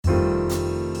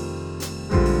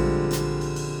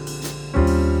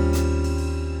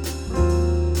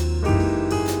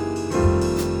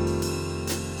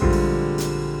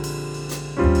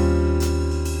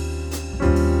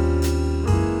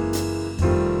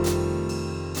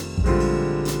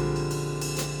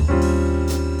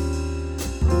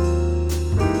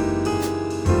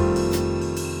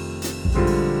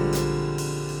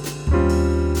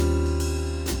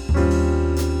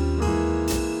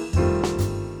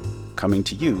coming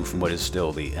to you from what is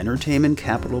still the entertainment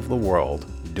capital of the world,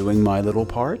 doing my little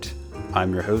part.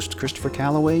 I'm your host, Christopher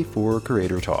Calloway, for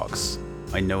Creator Talks.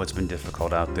 I know it's been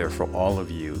difficult out there for all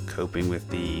of you coping with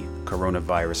the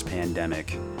coronavirus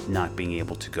pandemic, not being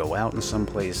able to go out in some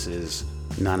places,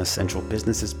 non-essential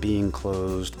businesses being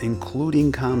closed,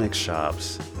 including comic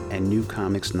shops, and new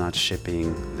comics not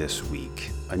shipping this week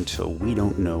until we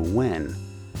don't know when.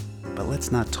 But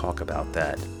let's not talk about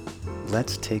that.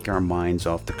 Let's take our minds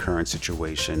off the current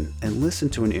situation and listen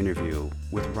to an interview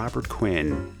with Robert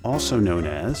Quinn, also known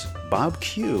as Bob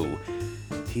Q.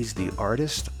 He's the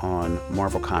artist on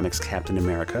Marvel Comics' Captain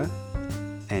America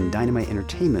and Dynamite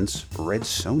Entertainment's Red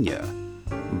Sonja.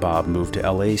 Bob moved to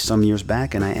LA some years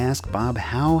back, and I asked Bob,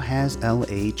 how has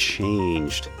LA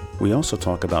changed? We also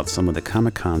talk about some of the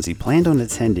Comic-Cons he planned on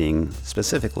attending,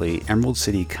 specifically Emerald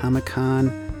City Comic-Con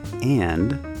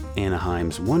and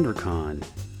Anaheim's WonderCon.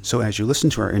 So as you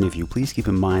listen to our interview, please keep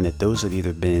in mind that those have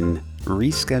either been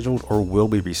rescheduled or will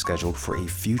be rescheduled for a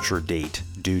future date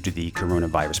due to the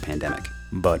coronavirus pandemic.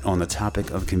 But on the topic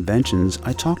of conventions,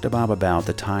 I talked to Bob about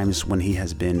the times when he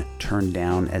has been turned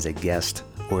down as a guest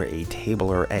or a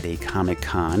tabler at a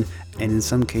Comic-Con, and in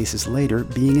some cases later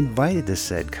being invited to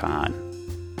said con.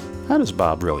 How does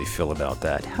Bob really feel about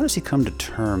that? How does he come to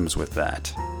terms with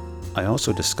that? I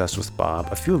also discussed with Bob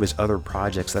a few of his other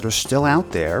projects that are still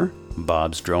out there,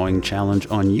 Bob's Drawing Challenge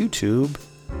on YouTube,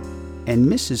 and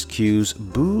Mrs. Q's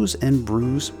Booze and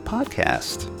Brews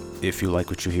podcast. If you like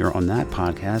what you hear on that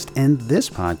podcast and this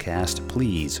podcast,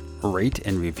 please rate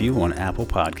and review on Apple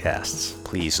Podcasts.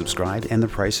 Please subscribe, and the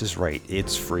price is right.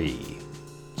 It's free.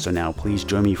 So now please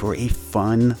join me for a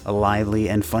fun, lively,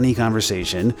 and funny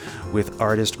conversation with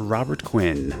artist Robert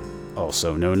Quinn,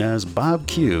 also known as Bob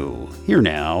Q, here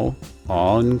now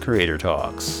on Creator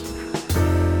Talks.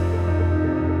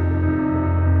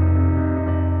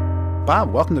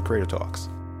 Bob, welcome to Creator Talks.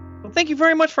 Well, thank you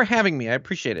very much for having me. I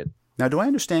appreciate it. Now, do I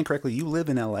understand correctly, you live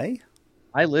in LA?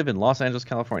 I live in Los Angeles,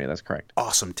 California. That's correct.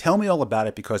 Awesome. Tell me all about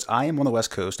it, because I am on the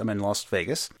West Coast. I'm in Las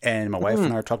Vegas, and my wife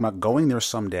and I are talking about going there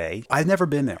someday. I've never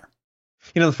been there.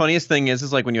 You know, the funniest thing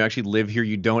is like when you actually live here,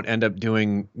 you don't end up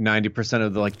doing 90%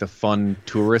 of the fun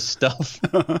tourist stuff.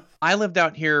 I lived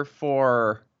out here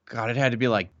for, God, it had to be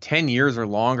like 10 years or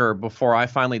longer before I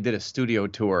finally did a studio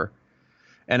tour.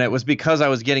 And it was because I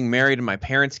was getting married and my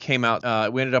parents came out.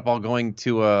 We ended up all going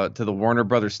to the Warner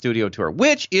Brothers studio tour,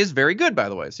 which is very good, by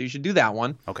the way. So you should do that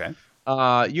one. Okay.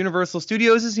 Universal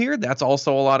Studios is here. That's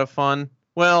also a lot of fun.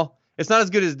 Well, it's not as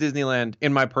good as Disneyland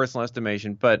in my personal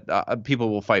estimation, but people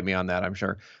will fight me on that, I'm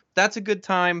sure. That's a good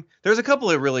time. There's a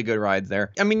couple of really good rides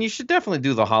there. I mean, you should definitely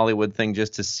do the Hollywood thing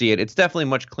just to see it. It's definitely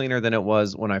much cleaner than it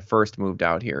was when I first moved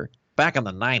out here. Back in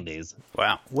the 90s.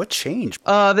 Wow. What changed?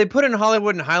 They put in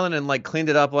Hollywood and Highland and cleaned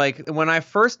it up. When I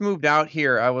first moved out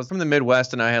here, I was from the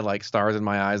Midwest and I had stars in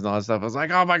my eyes and all that stuff. I was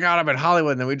like, oh my God, I'm in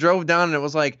Hollywood. And then we drove down and it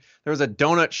was like there was a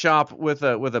donut shop with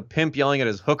a pimp yelling at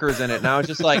his hookers in it. And I was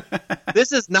just like,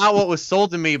 this is not what was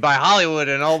sold to me by Hollywood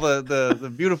and all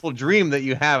the beautiful dream that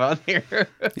you have out here.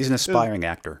 He's an aspiring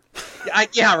actor.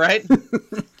 Yeah, right.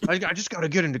 I just got to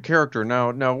get into character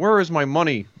now. Now, where is my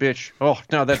money, bitch? Oh,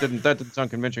 no, that didn't sound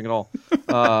convincing at all.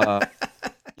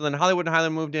 Then Hollywood and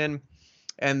Highland moved in,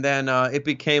 and then it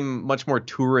became much more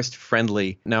tourist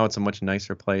friendly. Now it's a much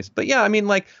nicer place. But yeah, I mean,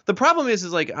 the problem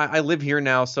is I live here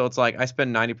now, so it's I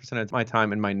spend 90% of my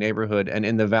time in my neighborhood and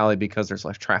in the valley because there's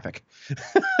less traffic.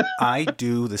 I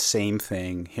do the same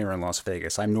thing here in Las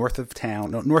Vegas. I'm north of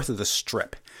town, north of the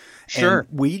Strip. Sure.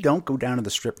 And we don't go down to the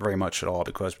Strip very much at all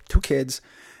because two kids,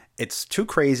 it's too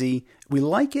crazy. We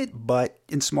like it, but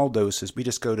in small doses. We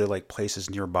just go to places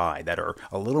nearby that are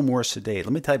a little more sedate.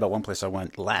 Let me tell you about one place I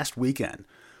went last weekend.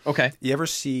 Okay. You ever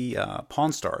see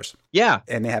Pawn Stars? Yeah.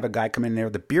 And they have a guy come in there,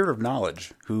 the Beard of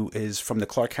Knowledge, who is from the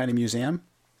Clark County Museum.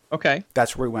 Okay.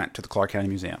 That's where we went, to the Clark County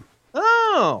Museum.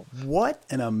 Oh. What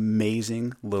an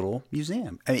amazing little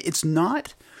museum. I mean, it's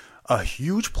not a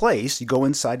huge place. You go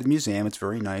inside the museum. It's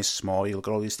very nice, small. You look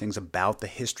at all these things about the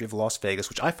history of Las Vegas,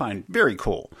 which I find very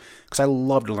cool because I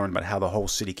love to learn about how the whole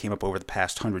city came up over the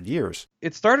past 100 years.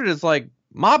 It started as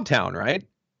Mob Town, right?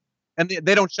 And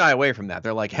they don't shy away from that.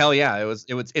 They're like, hell yeah,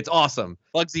 it's awesome.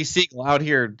 Bugsy Siegel out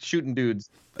here shooting dudes.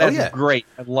 That's great.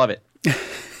 I love it.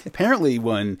 Apparently,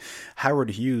 when Howard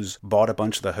Hughes bought a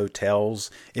bunch of the hotels,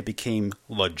 it became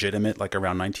legitimate,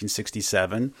 around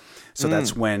 1967. So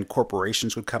that's when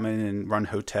corporations would come in and run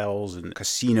hotels and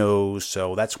casinos.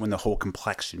 So that's when the whole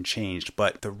complexion changed.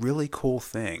 But the really cool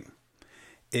thing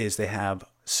is they have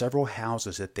several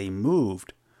houses that they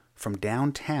moved from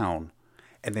downtown,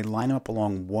 and they line up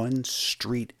along one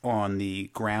street on the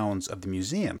grounds of the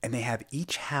museum. And they have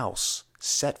each house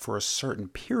set for a certain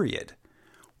period.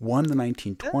 One the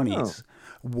 1920s,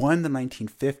 one the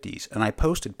 1950s, and I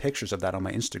posted pictures of that on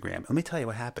my Instagram. Let me tell you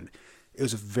what happened. It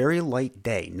was a very light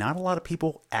day. Not a lot of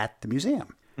people at the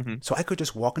museum. So I could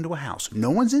just walk into a house. No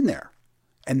one's in there.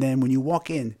 And then when you walk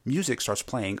in, music starts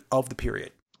playing of the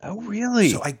period. Oh, really?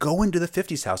 So I go into the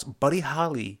 50s house. Buddy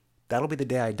Holly, That'll Be the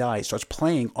Day I Die, starts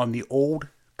playing on the old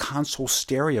console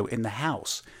stereo in the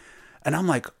house. And I'm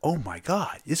like, oh my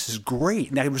God, this is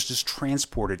great. And I was just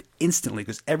transported instantly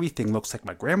because everything looks like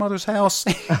my grandmother's house.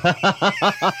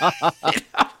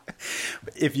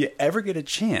 If you ever get a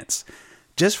chance,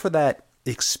 just for that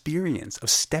experience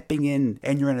of stepping in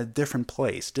and you're in a different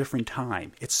place, different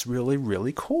time, it's really,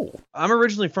 really cool. I'm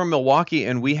originally from Milwaukee,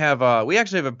 and we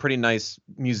actually have a pretty nice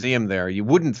museum there. You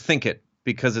wouldn't think it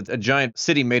because it's a giant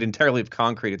city made entirely of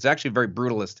concrete. It's actually very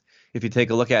brutalist if you take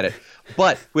a look at it.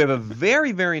 But we have a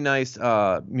very, very nice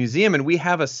museum, and we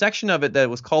have a section of it that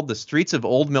was called the Streets of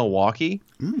Old Milwaukee.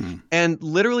 And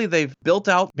literally they've built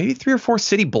out maybe 3 or 4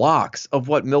 city blocks of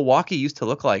what Milwaukee used to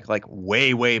look like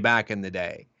way, way back in the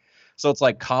day. So it's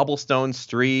like cobblestone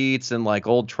streets and like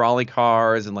old trolley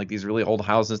cars and like these really old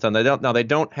houses done. They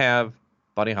don't have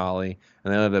Buddy Holly,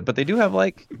 but they do have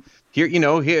like here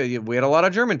we had a lot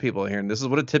of German people here, and this is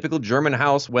what a typical German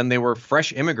house when they were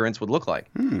fresh immigrants would look like.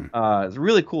 It's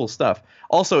really cool stuff.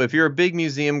 Also, if you're a big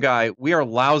museum guy, we are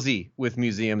lousy with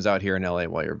museums out here in LA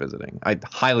while you're visiting. I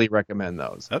highly recommend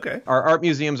those. Okay. Our art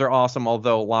museums are awesome,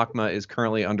 although LACMA is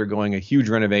currently undergoing a huge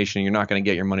renovation. You're not going to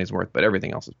get your money's worth, but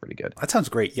everything else is pretty good. That sounds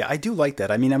great. Yeah, I do like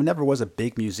that. I mean, I never was a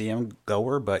big museum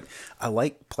goer, but I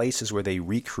like places where they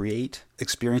recreate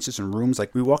experiences in rooms.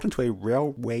 Like we walked into a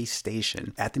railway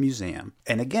station at the museum,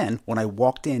 and again, when I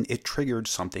walked in, it triggered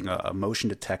something, a motion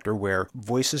detector where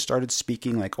voices started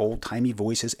speaking like old-timey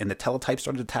voices, and the teletype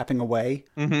started tapping away,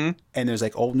 and there's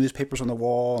like old newspapers on the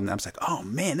wall, and I was like, oh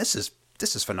man, this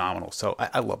is phenomenal. So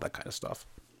I love that kind of stuff.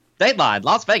 Dateline,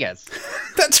 Las Vegas.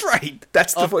 That's right.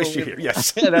 That's the voice you hear.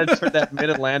 Yes. That's for that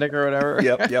Mid-Atlantic or whatever.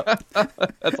 Yep.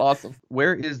 That's awesome.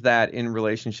 Where is that in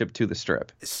relationship to the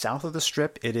Strip? South of the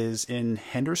Strip, it is in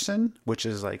Henderson, which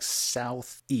is like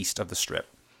southeast of the Strip.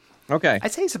 Okay.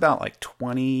 I'd say it's about like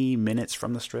 20 minutes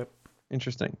from the Strip.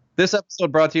 Interesting. This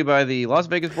episode brought to you by the Las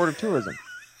Vegas Board of Tourism.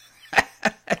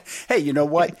 Hey, you know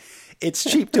what? It's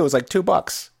cheap too. It's like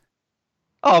 $2.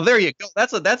 Oh, there you go.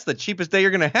 That's the cheapest day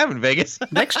you're going to have in Vegas.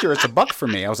 Next year, it's $1 for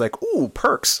me. I was like, ooh,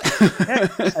 perks. Yeah,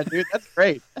 dude, that's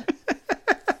great.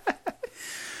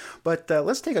 But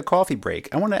let's take a coffee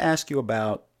break. I want to ask you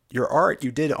about your art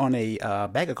you did on a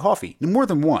bag of coffee. More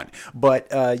than one, but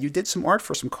you did some art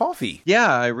for some coffee.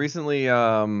 Yeah, I recently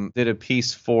did a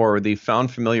piece for the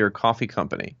Found Familiar Coffee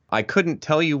Company. I couldn't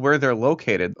tell you where they're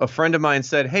located. A friend of mine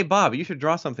said, hey, Bob, you should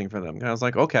draw something for them. And I was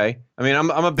like, okay. I mean, I'm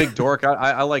a big dork.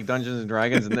 I like Dungeons and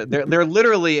Dragons, and they're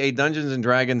literally a Dungeons and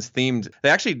Dragons themed. They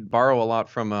actually borrow a lot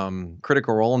from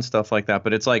Critical Role and stuff like that,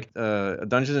 but it's like a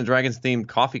Dungeons and Dragons themed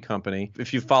coffee company.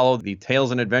 If you follow the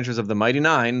Tales and Adventures of the Mighty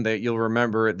Nine, that you'll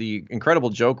remember the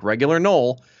incredible joke, Regular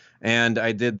Noel. And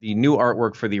I did the new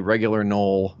artwork for the Regular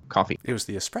Noel coffee. It was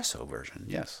the espresso version,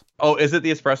 yes. Oh, is it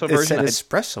the espresso version? It said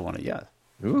espresso on it, yeah.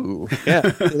 Ooh, yeah.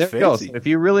 There you go. So if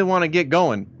you really want to get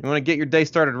going, you want to get your day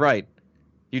started right,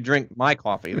 you drink my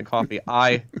coffee, the coffee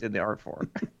I did the art for.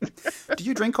 Do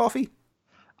you drink coffee?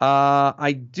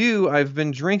 I do. I've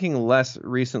been drinking less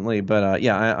recently, but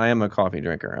yeah, I am a coffee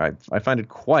drinker. I find it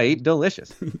quite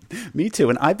delicious. Me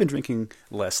too, and I've been drinking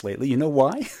less lately. You know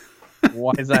why?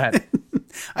 Why is that?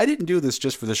 I didn't do this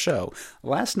just for the show.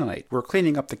 Last night, we're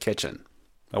cleaning up the kitchen,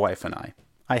 my wife and I.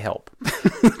 I help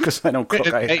because I don't cook.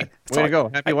 Hey, way to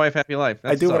go. Happy wife, happy life.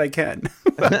 I do what I can.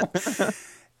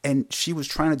 And she was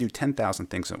trying to do 10,000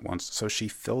 things at once, so she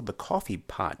filled the coffee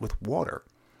pot with water.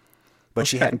 But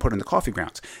she hadn't put in the coffee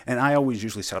grounds. And I always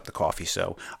usually set up the coffee,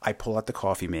 so I pull out the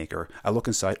coffee maker. I look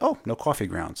inside. Oh, no coffee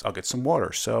grounds. I'll get some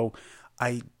water. So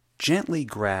I gently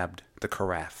grabbed the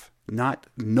carafe, not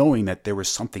knowing that there was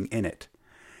something in it.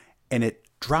 And it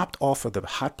dropped off of the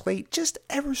hot plate just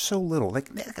ever so little, like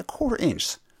a quarter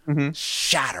inch.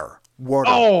 Shatter.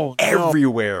 Water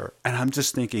everywhere. And I'm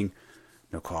just thinking,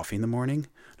 no coffee in the morning?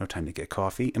 No time to get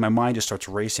coffee? And my mind just starts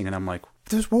racing, and I'm like,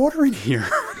 there's water in here.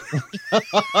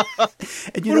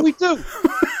 And what do we do?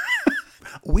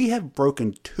 We have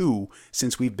broken 2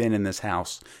 since we've been in this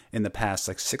house in the past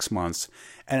like 6 months.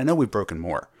 And I know we've broken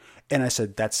more. And I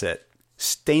said, that's it.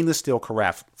 Stainless steel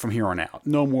carafe from here on out.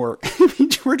 No more.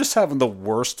 We're just having the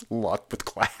worst luck with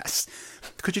glass.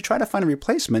 Because you try to find a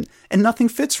replacement and nothing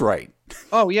fits right.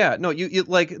 Oh, yeah. No, you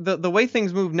like the way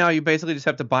things move now, you basically just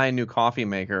have to buy a new coffee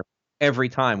maker every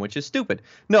time, which is stupid.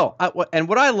 No, and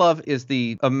what I love is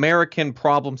the American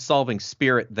problem-solving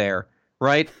spirit there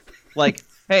right? Like,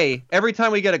 hey, every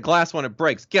time we get a glass one, it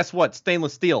breaks. Guess what?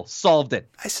 Stainless steel solved it.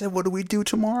 I said, what do we do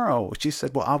tomorrow? She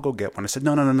said, well, I'll go get one. I said,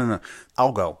 no.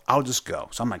 I'll go. I'll just go.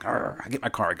 So I'm like, I get my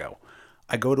car, I go.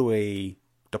 I go to a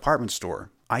department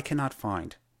store. I cannot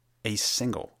find a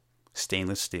single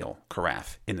stainless steel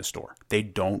carafe in the store. They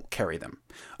don't carry them.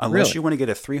 Unless Really? you want to get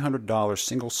a $300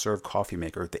 single-serve coffee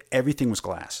maker. Everything was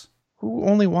glass. Who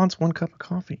only wants one cup of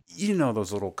coffee? You know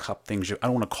those little cup things. I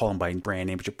don't want to call them by brand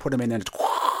name, but you put them in and it's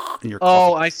in your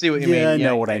Oh, coffee. I see what you mean. Yeah, I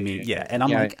know what I mean. Yeah. And I'm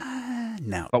Yeah. like,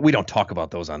 no. But we don't talk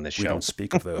about those on this We show. don't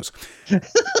speak of those.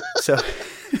 So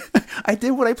I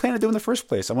did what I planned to do in the first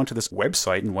place. I went to this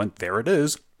website and went, there it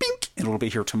is. Bink, and it'll be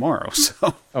here tomorrow.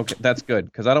 So Okay, that's good,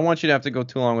 because I don't want you to have to go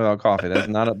too long without coffee. That's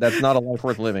not a life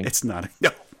worth living. it's not.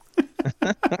 No.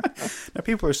 Now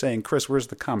people are saying, Chris, where's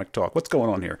the comic talk? What's going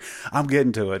on here? I'm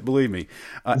getting to it. Believe me.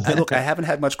 Look, I haven't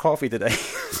had much coffee today.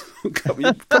 cut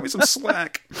me some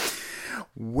slack.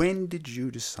 When did you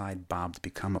decide, Bob, to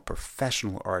become a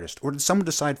professional artist? Or did someone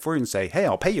decide for you and say, hey,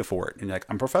 I'll pay you for it? And you're like,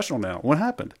 I'm professional now. What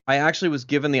happened? I actually was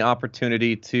given the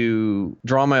opportunity to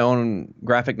draw my own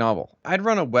graphic novel. I'd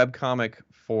run a webcomic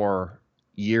for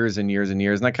years and years and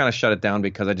years, and I kind of shut it down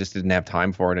because I just didn't have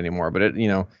time for it anymore. But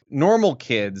normal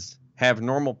kids have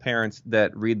normal parents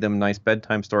that read them nice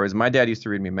bedtime stories. My dad used to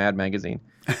read me Mad Magazine.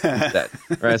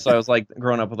 Right, so I was like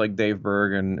growing up with like Dave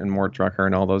Berg and Mort Drucker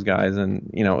and all those guys, and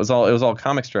it was all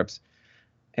comic strips,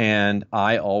 and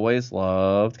I always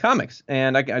loved comics,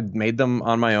 and I made them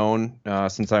on my own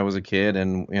since I was a kid,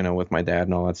 and with my dad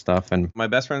and all that stuff. And my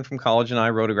best friend from college and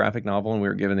I wrote a graphic novel, and we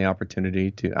were given the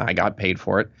opportunity I got paid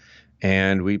for it,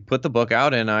 and we put the book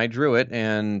out, and I drew it,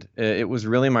 and it was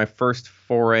really my first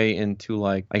foray into,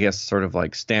 like, I guess sort of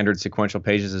like standard sequential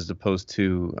pages as opposed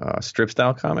to strip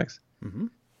style comics. Mm-hmm.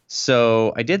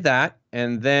 So I did that,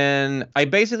 and then I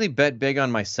basically bet big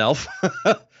on myself.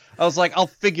 I was like, I'll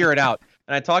figure it out.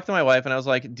 And I talked to my wife, and I was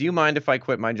like, do you mind if I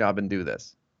quit my job and do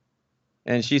this?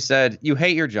 And she said, you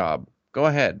hate your job. Go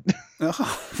ahead.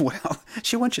 Oh, well,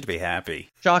 she wants you to be happy.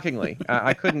 Shockingly.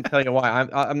 I couldn't tell you why.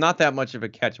 I'm not that much of a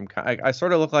catch. I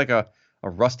sort of look like a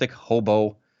rustic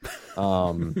hobo.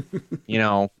 I'm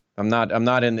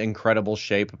not in incredible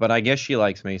shape, but I guess she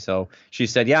likes me. So she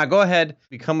said, yeah, go ahead,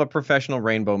 become a professional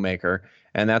rainbow maker.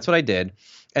 And that's what I did.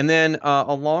 And then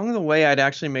along the way, I'd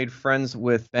actually made friends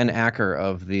with Ben Acker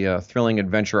of the Thrilling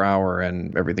Adventure Hour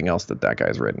and everything else that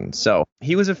guy's written. So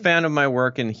he was a fan of my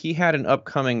work, and he had an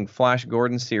upcoming Flash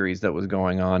Gordon series that was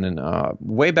going on. And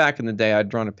way back in the day, I'd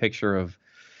drawn a picture of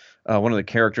one of the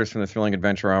characters from the Thrilling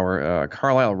Adventure Hour,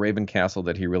 Carlisle Ravencastle,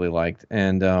 that he really liked.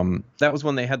 And that was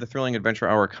when they had the Thrilling Adventure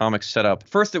Hour comics set up.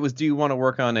 First, it was, do you want to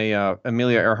work on a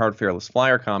Amelia Earhart Fearless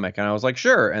Flyer comic? And I was like,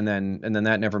 sure. And then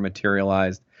that never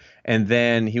materialized. And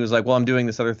then he was like, well, I'm doing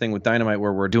this other thing with Dynamite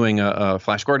where we're doing a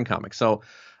Flash Gordon comic. So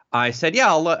I said,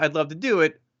 yeah, I'd love to do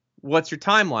it. What's your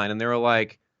timeline? And they were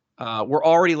like, we're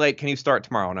already late. Can you start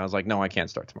tomorrow? And I was like, no, I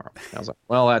can't start tomorrow. And I was like,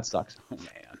 well, that sucks. Oh,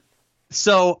 man.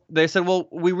 So they said, well,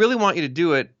 we really want you to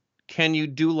do it. Can you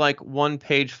do like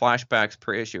 1-page flashbacks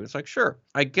per issue? It's like, sure.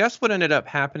 I guess what ended up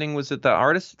happening was that the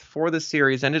artists for the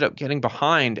series ended up getting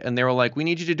behind, and they were like, we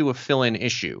need you to do a fill-in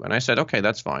issue. And I said, okay,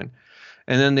 that's fine.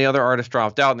 And then the other artist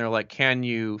dropped out, and they're like, can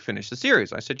you finish the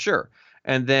series? I said, sure.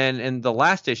 And then in the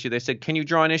last issue, they said, can you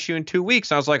draw an issue in 2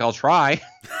 weeks? I was like, I'll try.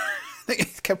 They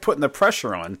kept putting the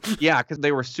pressure on. Yeah, because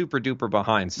they were super duper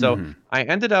behind. So I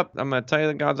ended up, I'm going to tell you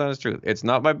the God's honest truth. It's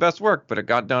not my best work, but it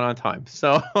got done on time.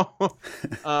 So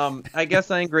I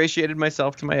guess I ingratiated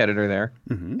myself to my editor there.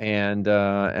 And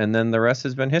then the rest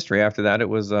has been history. After that, it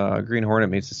was Green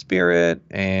Hornet Meets the Spirit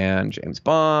and James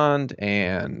Bond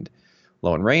and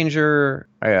Lone Ranger.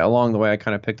 Along the way, I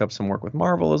kind of picked up some work with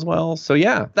Marvel as well. So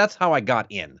yeah, that's how I got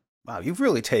in. Wow, you've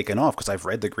really taken off, because I've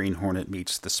read The Green Hornet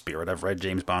Meets the Spirit. I've read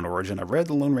James Bond Origin. I've read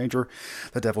The Lone Ranger,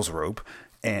 The Devil's Rope,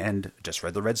 and just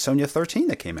read the Red Sonja 13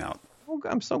 that came out. Oh,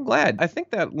 I'm so glad. I think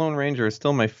that Lone Ranger is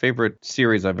still my favorite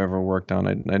series I've ever worked on.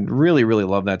 I really, really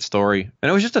love that story. And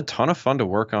it was just a ton of fun to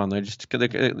work on. It's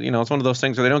one of those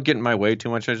things where they don't get in my way too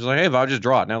much. I was just like, hey, I'll just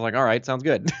draw it. And I was like, all right, sounds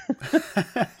good.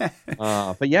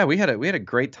 But yeah, we had a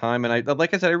great time. And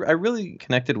like I said, I really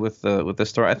connected with the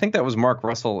story. I think that was Mark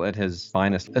Russell at his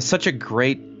finest. It's such a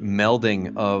great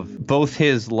melding of both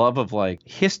his love of like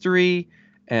history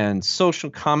and social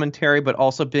commentary, but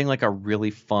also being like a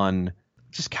really fun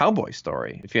just cowboy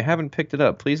story. If you haven't picked it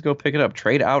up, please go pick it up.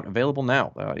 Trade Out, available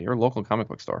now. Your local comic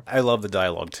book store. I love the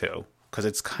dialogue too, because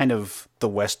it's kind of the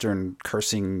Western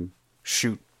cursing,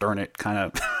 shoot, burn it kind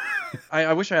of.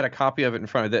 I wish I had a copy of it in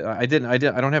front of it. I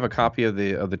don't have a copy of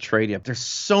the trade yet. There's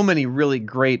so many really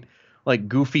great like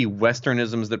goofy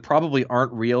westernisms that probably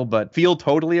aren't real but feel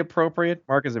totally appropriate.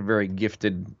 Mark is a very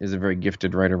gifted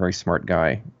writer, very smart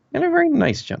guy, and a very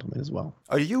nice gentleman as well.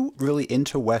 Are you really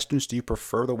into westerns? Do you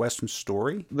prefer the western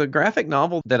story? The graphic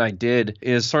novel that I did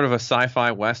is sort of a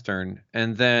sci-fi western,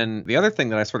 and then the other thing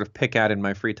that I sort of pick at in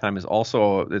my free time is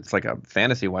also it's like a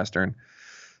fantasy western.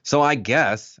 So I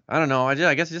guess I don't know. I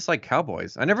guess it's just like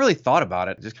cowboys. I never really thought about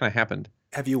it. It just kind of happened.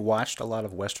 Have you watched a lot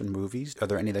of western movies? Are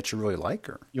there any that you really like?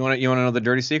 Or You want to know the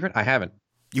dirty secret? I haven't.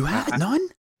 you haven't? None?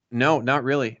 No, not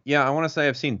really. Yeah, I want to say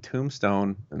I've seen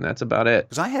Tombstone, and that's about it.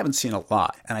 Because I haven't seen a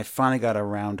lot, and I finally got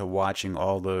around to watching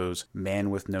all those Man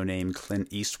with No Name Clint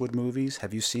Eastwood movies.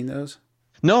 Have you seen those?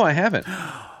 No, I haven't.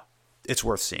 It's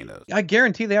worth seeing those. I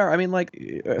guarantee they are. I mean, like,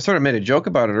 I sort of made a joke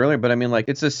about it earlier, but I mean, like,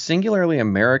 it's a singularly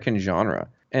American genre.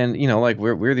 And, you know, like,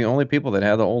 we're the only people that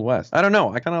have the Old West. I don't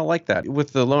know. I kind of like that.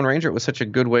 With the Lone Ranger, it was such a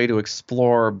good way to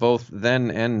explore both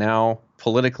then and now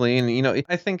politically. And, you know,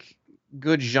 I think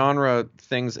good genre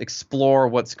things explore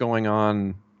what's going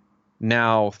on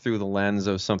now through the lens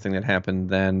of something that happened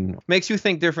then. Makes you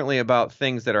think differently about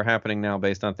things that are happening now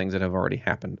based on things that have already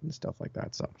happened and stuff like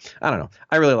that. So I don't know.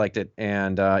 I really liked it.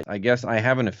 And I guess I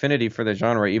have an affinity for the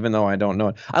genre, even though I don't know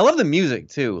it. I love the music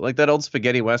too. Like that old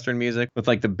spaghetti Western music with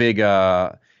like the big, you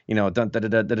know, dun, da, da,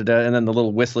 da, da, da, da, and then the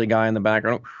little whistly guy in the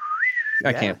background.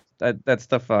 I can't. That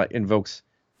stuff invokes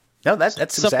No, that's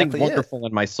something exactly wonderful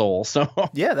in my soul. So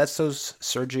Yeah, that's those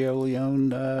Sergio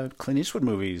Leone, Clint Eastwood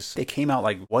movies. They came out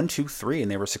like 1, 2, 3,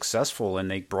 and they were successful, and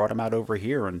they brought them out over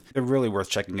here, and they're really worth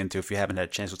checking into if you haven't had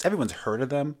a chance. Everyone's heard of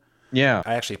them. yeah.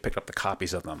 I actually picked up the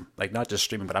copies of them, like not just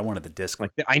streaming, but I wanted the disc.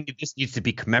 Like this needs to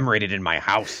be commemorated in my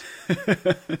house.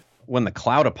 When the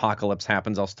cloud apocalypse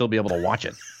happens, I'll still be able to watch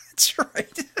it. That's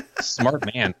right.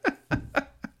 Smart man.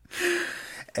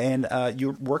 And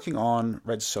you're working on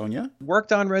Red Sonja?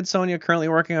 Worked on Red Sonja, currently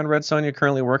working on Red Sonja,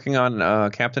 currently working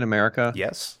on Captain America.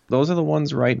 Yes. Those are the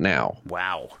ones right now.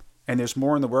 Wow. And there's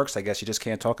more in the works. I guess you just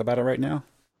can't talk about it right now?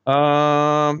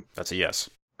 That's a yes.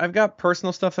 I've got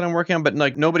personal stuff that I'm working on, but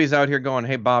like nobody's out here going,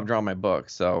 "Hey, Bob, draw my book."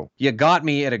 So you got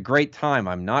me at a great time.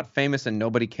 I'm not famous and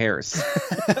nobody cares.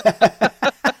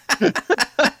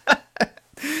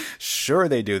 Sure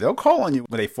they do. They'll call on you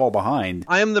when they fall behind.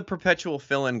 I am the perpetual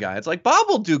fill-in guy. It's like, Bob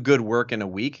will do good work in a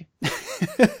week.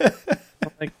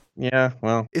 Like, yeah,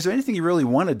 well. Is there anything you really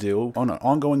want to do on an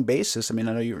ongoing basis? I mean,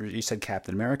 I know you said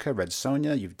Captain America, Red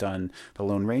Sonja, you've done The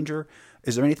Lone Ranger.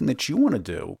 Is there anything that you want to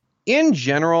do? In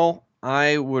general,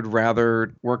 I would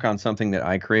rather work on something that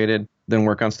I created than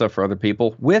work on stuff for other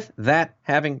people. With that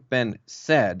having been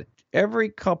said, every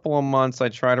couple of months I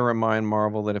try to remind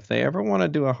Marvel that if they ever want to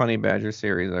do a Honey Badger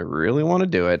series, I really want to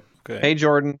do it. Okay. Hey,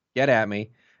 Jordan, get at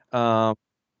me. And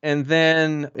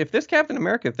then if this Captain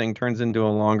America thing turns into a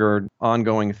longer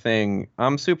ongoing thing,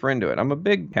 I'm super into it. I'm a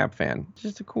big Cap fan.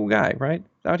 Just a cool guy, right?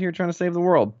 Out here trying to save the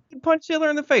world. Punch Hitler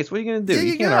in the face. What are you going to do? There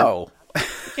you go. You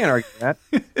can't argue that.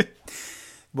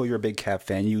 Well, you're a big Cap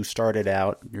fan. You started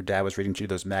out, your dad was reading to you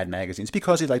those Mad magazines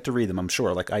because he'd like to read them, I'm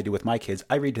sure, like I do with my kids.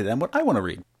 I read to them what I want to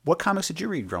read. What comics did you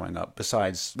read growing up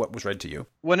besides what was read to you?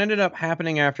 What ended up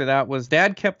happening after that was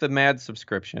Dad kept the Mad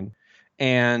subscription,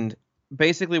 and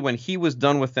basically when he was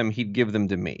done with them, he'd give them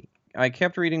to me. I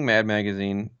kept reading Mad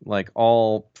Magazine like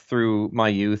all through my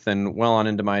youth and well on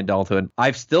into my adulthood.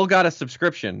 I've still got a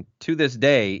subscription to this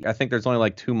day. I think there's only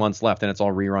like 2 months left and it's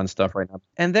all rerun stuff right now.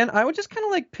 And then I would just kind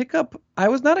of like pick up. I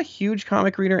was not a huge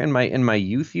comic reader in my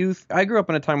youth. I grew up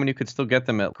in a time when you could still get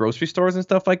them at grocery stores and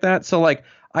stuff like that. So like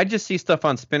I'd just see stuff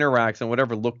on spinner racks and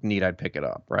whatever looked neat, I'd pick it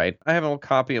up, right? I have a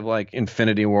copy of like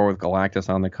Infinity War with Galactus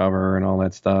on the cover and all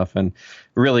that stuff, and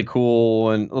really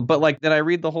cool. But like, did I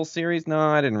read the whole series? No,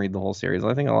 I didn't read the whole series.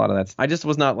 I think a lot of I just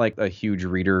was not like a huge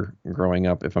reader growing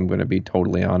up, if I'm going to be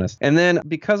totally honest. And then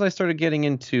because I started getting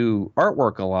into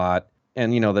artwork a lot,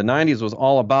 and, you know, the 90s was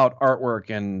all about artwork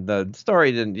and the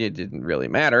story didn't really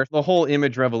matter. The whole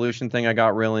image revolution thing I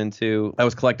got real into. I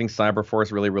was collecting Cyberforce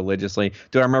really religiously.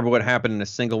 Do I remember what happened in a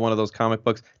single one of those comic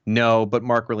books? No, but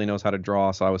Mark really knows how to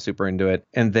draw, so I was super into it.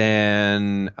 And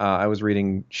then I was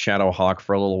reading Shadowhawk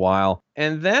for a little while.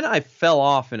 And then I fell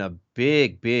off in a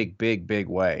big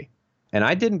way. And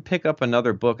I didn't pick up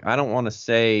another book, I don't want to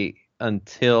say,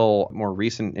 until more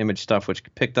recent Image stuff, which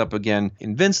picked up again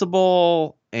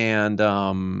Invincible, and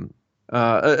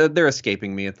they're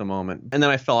escaping me at the moment. And then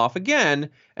I fell off again,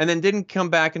 and then didn't come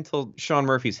back until Sean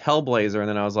Murphy's Hellblazer, and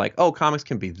then I was like, oh, comics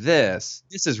can be this.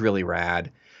 This is really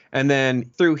rad. And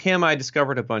then through him, I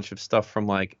discovered a bunch of stuff from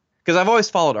like because I've always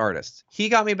followed artists. He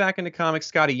got me back into comics.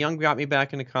 Scotty Young got me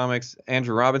back into comics.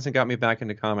 Andrew Robinson got me back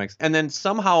into comics. And then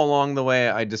somehow along the way,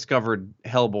 I discovered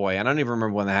Hellboy. And I don't even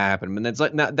remember when that happened. But it's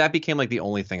like that became like the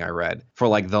only thing I read for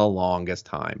like the longest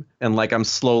time. And like I'm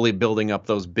slowly building up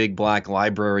those big black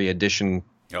library edition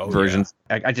versions.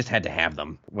 Yeah. I just had to have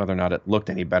them, whether or not it looked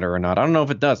any better or not. I don't know if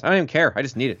it does. I don't even care. I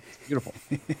just need it. It's beautiful.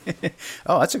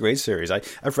 Oh, that's a great series.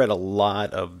 I've read a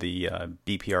lot of the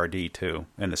BPRD too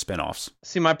and the spinoffs.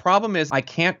 See, my problem is I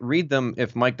can't read them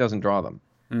if Mike doesn't draw them.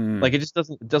 Like it just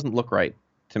doesn't look right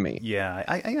to me. Yeah,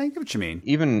 I get what you mean.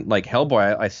 Even like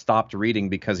Hellboy, I stopped reading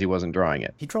because he wasn't drawing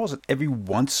it. He draws it every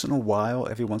once in a while,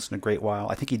 every once in a great while.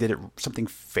 I think he did it something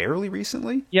fairly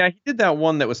recently. Yeah, he did that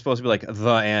one that was supposed to be like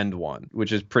the end one,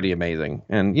 which is pretty amazing.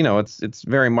 And you know, it's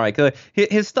very Mike.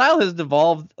 His style has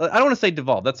devolved. I don't want to say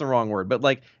devolved. That's the wrong word, but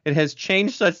like it has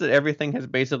changed such that everything has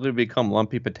basically become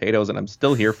lumpy potatoes, and I'm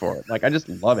still here for it. Like I just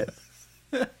love it.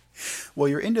 Well,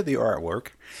 you're into the artwork.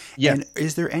 Yeah. And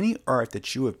is there any art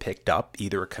that you have picked up,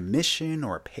 either a commission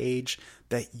or a page,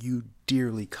 that you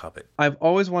dearly covet? I've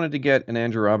always wanted to get an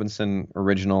Andrew Robinson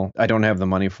original. I don't have the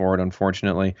money for it,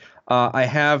 unfortunately. I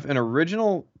have an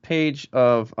original page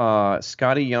of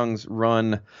Scotty Young's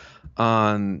run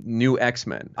on New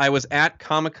X-Men. I was at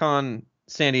Comic-Con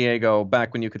San Diego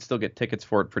back when you could still get tickets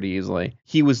for it pretty easily.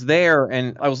 He was there,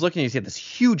 and I was looking, he had this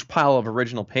huge pile of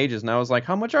original pages, and I was like,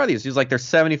 how much are these? He was like, they're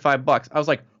 $75. I was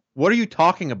like, what are you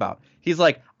talking about? He's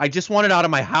like, I just want it out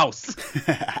of my house.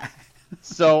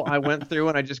 So I went through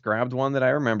and I just grabbed one that I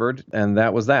remembered, and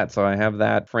that was that. So I have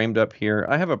that framed up here.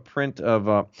 I have a print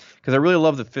of, because I really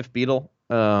love the Fifth Beatle.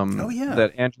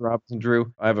 That Andrew Robinson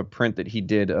drew. I have a print that he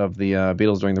did of the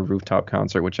Beatles during the rooftop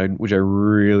concert, which I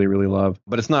really, really love.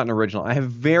 But it's not an original. I have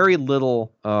very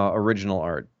little original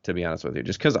art, to be honest with you,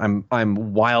 just because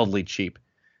I'm wildly cheap,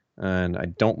 and I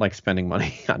don't like spending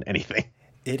money on anything.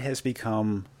 It has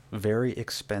become very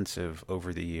expensive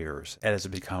over the years. As it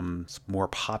becomes more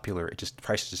popular,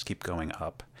 prices just keep going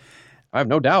up. I have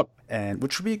no doubt. And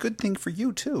which would be a good thing for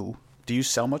you too. Do you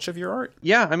sell much of your art?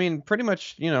 Yeah, I mean, pretty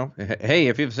much, you know, hey,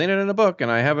 if you've seen it in a book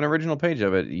and I have an original page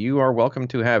of it, you are welcome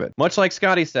to have it. Much like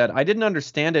Scotty said, I didn't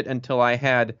understand it until I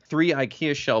had 3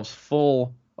 IKEA shelves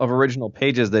full of original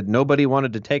pages that nobody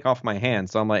wanted to take off my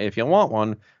hands. So I'm like, if you want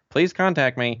one, please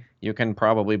contact me. You can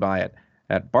probably buy it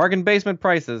at bargain basement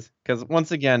prices, because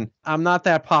once again, I'm not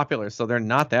that popular, so they're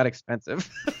not that expensive.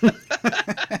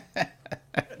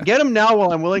 Get them now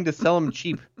while I'm willing to sell them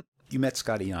cheap. You met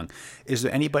Scotty Young. Is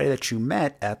there anybody that you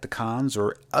met at the cons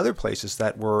or other places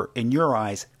that were, in your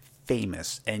eyes,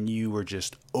 famous and you were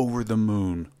just over the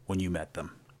moon when you met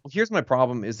them? Here's my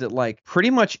problem is that like pretty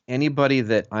much anybody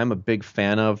that I'm a big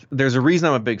fan of, there's a reason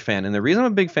I'm a big fan. And the reason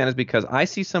I'm a big fan is because I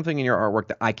see something in your artwork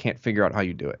that I can't figure out how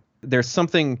you do it. There's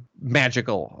something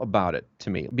magical about it to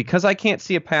me. Because I can't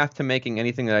see a path to making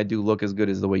anything that I do look as good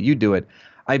as the way you do it,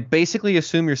 I basically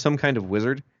assume you're some kind of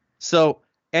wizard. So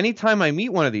anytime I meet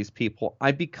one of these people,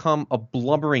 I become a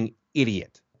blubbering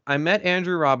idiot. I met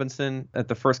Andrew Robinson at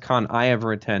the first con I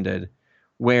ever attended,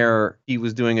 where he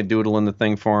was doing a doodle in the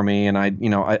thing for me, and I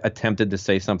attempted to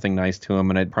say something nice to him,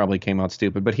 and it probably came out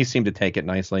stupid, but he seemed to take it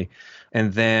nicely.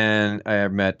 And then I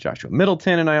met Joshua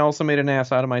Middleton, and I also made an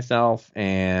ass out of myself.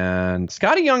 And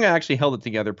Scotty Young actually held it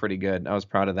together pretty good. I was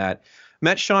proud of that.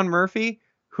 Met Sean Murphy,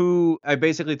 who I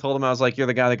basically told him, I was like, you're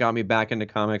the guy that got me back into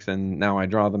comics, and now I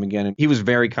draw them again. And he was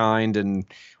very kind and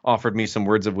offered me some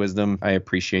words of wisdom I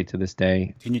appreciate to this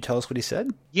day. Can you tell us what he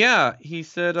said? Yeah, he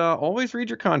said, always read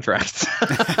your contracts.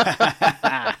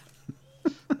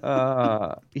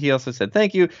 He also said,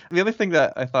 thank you. The other thing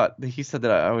that I thought that he said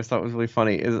that I always thought was really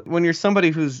funny is when you're somebody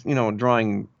who's,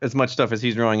 drawing as much stuff as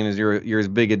he's drawing and as you're as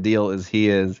big a deal as he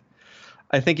is,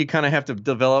 I think you kind of have to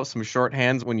develop some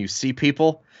shorthands when you see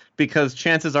people, because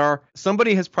chances are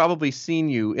somebody has probably seen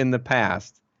you in the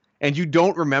past and you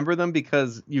don't remember them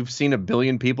because you've seen a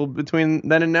billion people between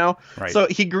then and now. Right. So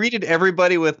he greeted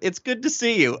everybody with, "It's good to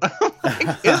see you." Like,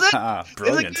 is it?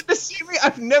 Brilliant. Is it good to see me?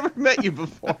 I've never met you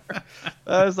before.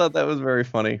 I just thought that was very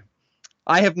funny.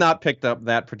 I have not picked up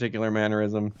that particular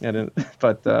mannerism,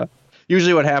 but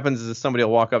usually what happens is somebody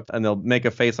will walk up and they'll make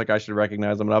a face like I should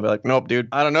recognize them, and I'll be like, nope, dude,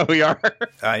 I don't know who you are.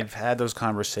 I've had those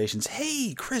conversations.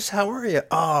 Hey, Chris, how are you?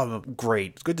 Oh,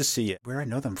 great. It's good to see you. Where I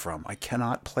know them from, I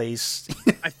cannot place.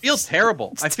 I feel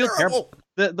terrible. I feel terrible.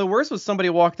 The worst was somebody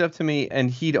walked up to me and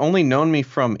he'd only known me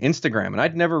from Instagram, and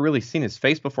I'd never really seen his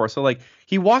face before. So like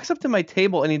he walks up to my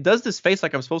table and he does this face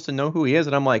like I'm supposed to know who he is,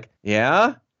 and I'm like,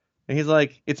 yeah. And he's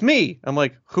like, it's me. I'm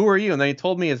like, who are you? And then he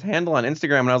told me his handle on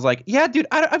Instagram. And I was like, yeah, dude,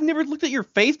 I've never looked at your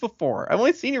face before. I've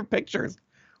only seen your pictures.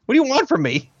 What do you want from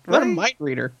me? I'm not a Right. mind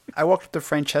reader. I walked up to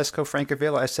Francesco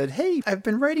Francavilla. I said, "Hey, I've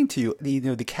been writing to you,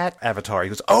 the cat avatar." He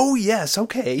goes, "Oh yes,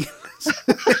 okay,"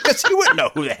 because he wouldn't know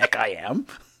who the heck I am.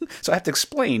 So I have to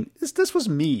explain. This was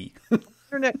me.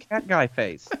 Internet cat guy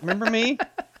face. Remember me?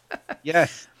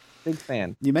 Yes. Big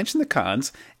fan. You mentioned the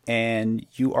cons, and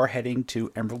you are heading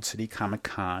to Emerald City Comic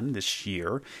Con this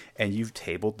year, and you've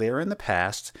tabled there in the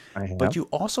past, I have. but you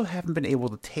also haven't been able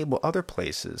to table other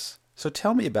places. So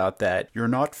tell me about that. You're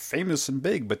not famous and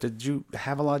big, but did you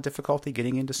have a lot of difficulty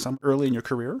getting into some early in your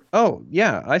career? Oh,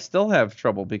 yeah. I still have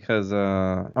trouble because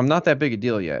I'm not that big a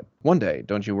deal yet. One day,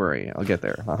 don't you worry. I'll get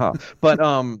there. Haha. But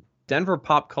Denver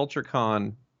Pop Culture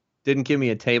Con didn't give me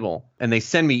a table, and they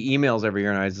send me emails every year,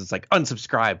 and I was just like,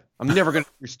 unsubscribe. I'm never going to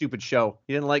do your stupid show.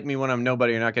 You didn't like me when I'm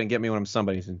nobody. You're not going to get me when I'm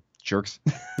somebody. Jerks.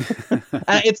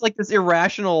 It's like this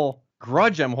irrational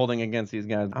grudge I'm holding against these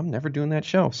guys. I'm never doing that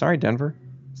show. Sorry, Denver.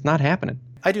 It's not happening.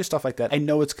 I do stuff like that. I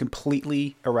know it's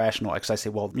completely irrational because I say,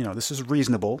 well, this is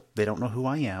reasonable. They don't know who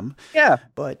I am. Yeah.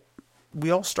 But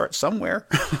we all start somewhere.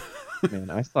 Man,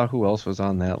 I saw who else was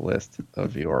on that list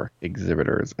of your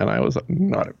exhibitors, and I was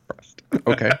not impressed.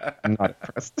 Okay, I'm not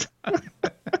impressed.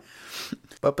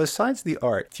 But besides the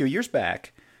art, a few years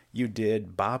back, you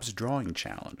did Bob's Drawing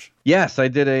Challenge. Yes, I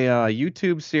did a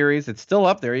YouTube series. It's still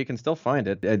up there. You can still find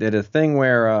it. I did a thing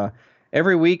where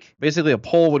every week, basically a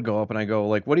poll would go up, and I go,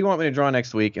 like, what do you want me to draw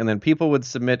next week? And then people would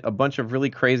submit a bunch of really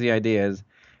crazy ideas,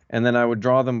 and then I would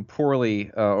draw them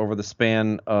poorly over the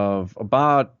span of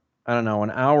about, I don't know,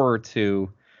 an hour or two.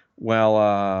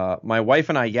 Well, my wife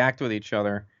and I yacked with each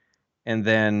other, and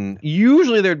then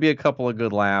usually there'd be a couple of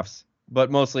good laughs,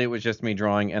 but mostly it was just me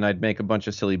drawing, and I'd make a bunch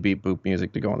of silly beep boop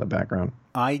music to go in the background.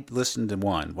 I listened to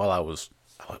one while I was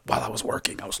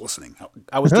working. I was listening.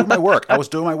 I was doing my work.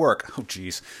 Oh,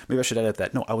 geez. Maybe I should edit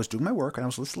that. No, I was doing my work, and I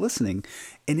was listening,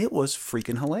 and it was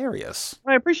freaking hilarious.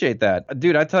 I appreciate that.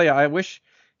 Dude, I tell you,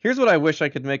 here's what I wish I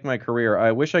could make my career.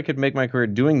 I wish I could make my career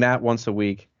doing that once a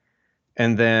week,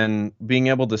 and then being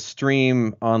able to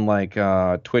stream on like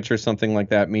Twitch or something like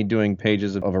that, me doing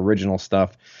pages of original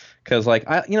stuff. Because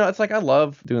it's like I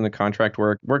love doing the contract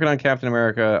work, working on Captain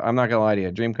America. I'm not gonna lie to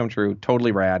you, dream come true,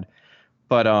 totally rad.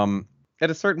 But at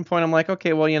a certain point, I'm like,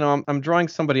 okay, well, I'm drawing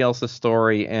somebody else's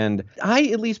story, and I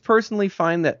at least personally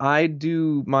find that I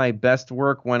do my best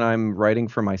work when I'm writing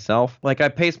for myself. Like, I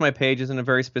pace my pages in a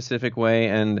very specific way,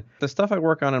 and the stuff I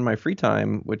work on in my free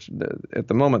time, which at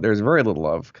the moment there's very little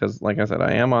of, because like I said,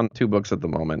 I am on 2 books at the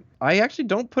moment. I actually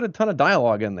don't put a ton of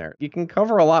dialogue in there. You can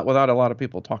cover a lot without a lot of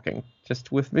people talking,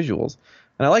 just with visuals.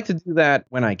 And I like to do that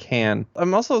when I can.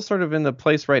 I'm also sort of in the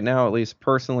place right now, at least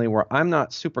personally, where I'm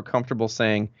not super comfortable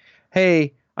saying,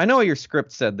 hey, I know your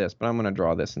script said this, but I'm going to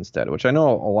draw this instead, which I know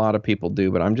a lot of people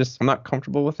do, but I'm not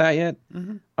comfortable with that yet.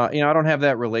 Mm-hmm. I don't have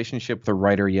that relationship with the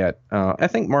writer yet. I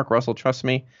think Mark Russell trusts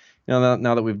me, now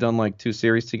that we've done like 2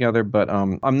 series together, but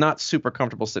I'm not super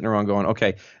comfortable sitting around going,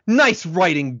 okay, nice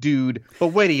writing, dude, but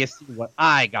wait till you see what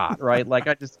I got, right? Like,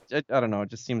 I don't know, it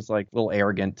just seems like a little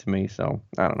arrogant to me, so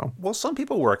I don't know. Well, some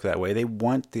people work that way. They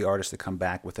want the artist to come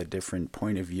back with a different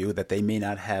point of view that they may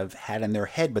not have had in their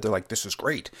head, but they're like, this is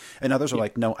great. And others are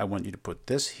like, no, I want you to put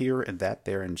this here and that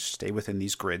there and stay within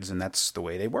these grids, and that's the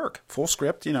way they work. Full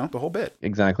script, the whole bit.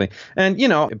 Exactly. And,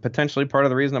 potentially part of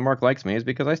the reason that Mark likes me is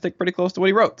because I stick pretty close to what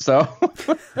he wrote, so...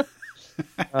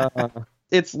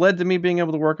 it's led to me being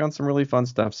able to work on some really fun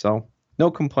stuff, so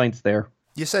no complaints there.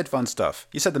 You said fun stuff.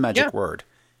 You said the magic word.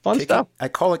 Fun stuff. I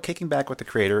call it Kicking Back with the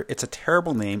Creator. It's a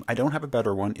terrible name. I don't have a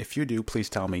better one. If you do, please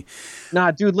tell me. Nah,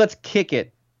 dude, let's kick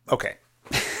it. Okay.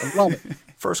 I love it.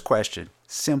 First question.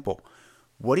 Simple.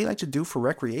 What do you like to do for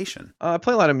recreation? I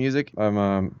play a lot of music. I'm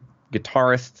a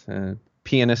guitarist,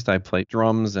 pianist. I play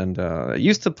drums, and I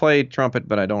used to play trumpet,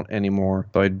 but I don't anymore.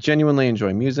 So I genuinely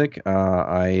enjoy music.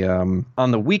 On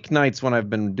the weeknights when I've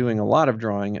been doing a lot of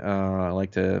drawing, I like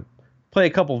to play a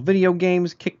couple video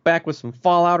games, kick back with some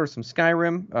Fallout or some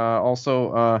Skyrim.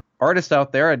 Also, artists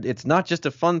out there, it's not just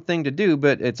a fun thing to do,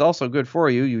 but it's also good for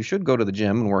you. You should go to the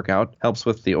gym and work out. Helps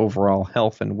with the overall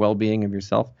health and well-being of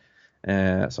yourself.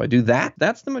 So I do that.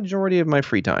 That's the majority of my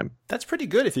free time. That's pretty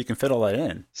good if you can fit all that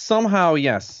in. Somehow,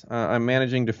 yes. I'm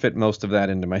managing to fit most of that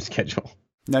into my schedule.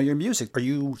 Now, your music, are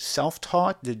you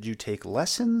self-taught? Did you take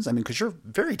lessons? I mean, because you're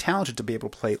very talented to be able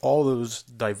to play all those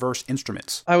diverse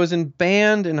instruments. I was in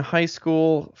band in high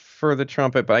school for the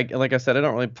trumpet, but like I said, I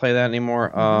don't really play that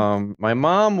anymore. Mm-hmm. My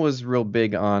mom was real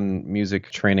big on music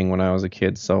training when I was a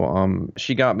kid, so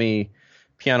she got me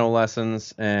piano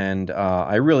lessons, and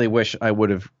I really wish I would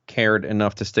have cared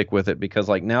enough to stick with it, because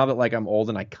like now that like I'm old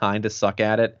and I kind of suck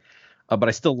at it, but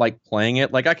I still like playing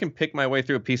it. Like I can pick my way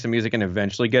through a piece of music and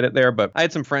eventually get it there. But I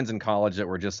had some friends in college that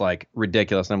were just like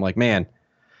ridiculous. And I'm like, man,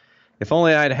 if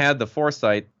only I'd had the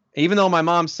foresight. Even though my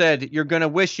mom said, you're going to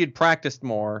wish you'd practiced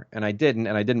more, and I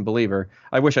didn't believe her,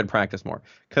 I wish I'd practiced more,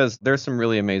 because there's some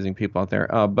really amazing people out there.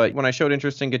 But when I showed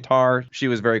interest in guitar, she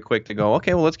was very quick to go,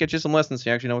 okay, well, let's get you some lessons so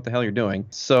you actually know what the hell you're doing.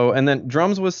 So, and then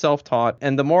drums was self-taught,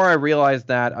 and the more I realized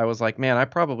that, I was like, man, I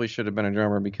probably should have been a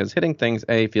drummer, because hitting things,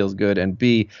 A, feels good, and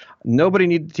B, nobody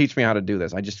needed to teach me how to do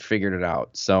this. I just figured it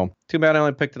out. So, too bad I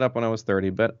only picked it up when I was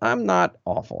 30, but I'm not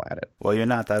awful at it. Well, you're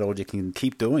not that old. You can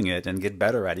keep doing it and get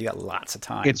better at it. You got lots of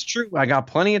time. It's true. I got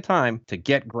plenty of time to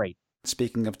get great.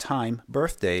 Speaking of time,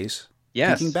 birthdays.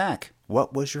 Yes. Thinking back,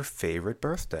 what was your favorite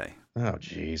birthday? Oh,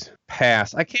 geez.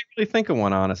 Pass. I can't really think of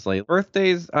one, honestly.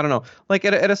 Birthdays, I don't know. Like,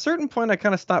 at a certain point, I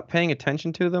kind of stopped paying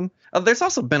attention to them. There's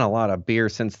also been a lot of beer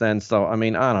since then, so, I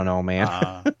mean, I don't know, man.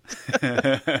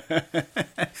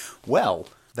 Well,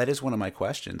 that is one of my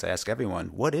questions. I ask everyone,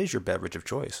 what is your beverage of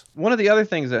choice? One of the other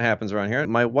things that happens around here,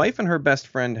 my wife and her best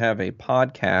friend have a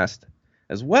podcast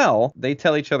as well. They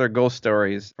tell each other ghost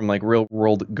stories from like real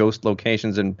world ghost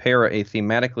locations and pair a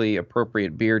thematically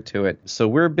appropriate beer to it. So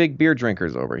we're big beer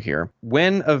drinkers over here.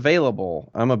 When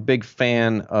available, I'm a big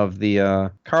fan of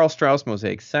the Carl Strauss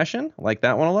Mosaic Session. I like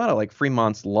that one a lot. I like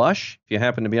Fremont's Lush, if you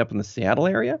happen to be up in the Seattle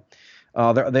area.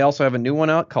 They also have a new one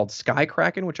out called Sky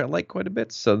Kraken, which I like quite a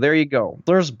bit. So there you go.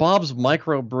 There's Bob's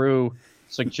microbrew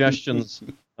suggestions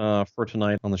for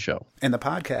tonight on the show. And the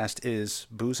podcast is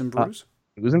Booze and Brews?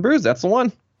 Booze and Brews, that's the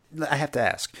one. I have to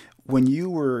ask, when you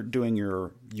were doing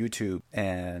your YouTube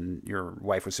and your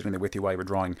wife was sitting there with you while you were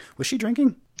drawing, was she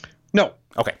drinking? No.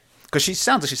 Okay. Because she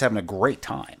sounds like she's having a great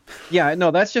time. Yeah,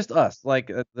 no, that's just us. Like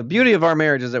the beauty of our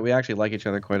marriage is that we actually like each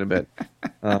other quite a bit.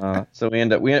 So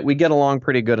we get along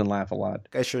pretty good and laugh a lot.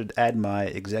 I should add my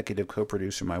executive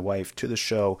co-producer, my wife, to the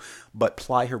show, but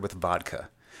ply her with vodka.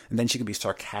 And then she can be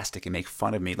sarcastic and make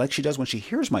fun of me, like she does when she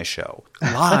hears my show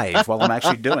live while I'm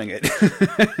actually doing it.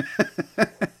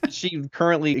 Is she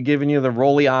currently giving you the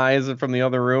rolly eyes from the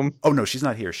other room? Oh, no, she's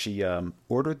not here. She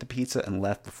ordered the pizza and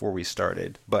left before we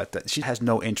started, but she has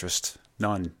no interest.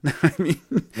 None.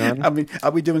 None?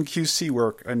 I'll be doing QC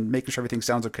work and making sure everything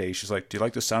sounds okay. She's like, do you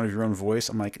like the sound of your own voice?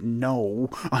 I'm like, no,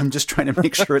 I'm just trying to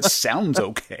make sure it sounds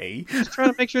okay. Just trying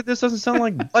to make sure this doesn't sound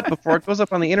like butt before it goes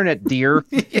up on the internet, dear.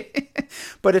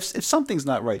 But if something's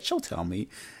not right, she'll tell me.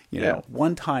 You know,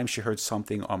 one time she heard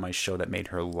something on my show that made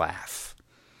her laugh.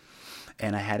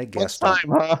 And I had a guest One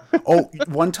time, huh? Oh,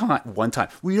 one time.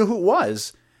 Well, you know who it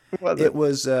was? Who was it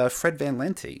was Fred Van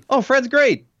Lente. Oh, Fred's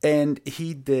great. And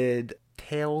he did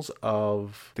Tales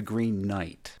of the Green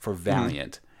Knight for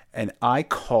Valiant. And I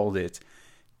called it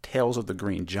Tales of the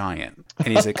Green Giant. And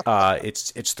he's like,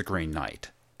 it's the Green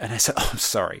Knight. And I said, oh, I'm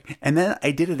sorry. And then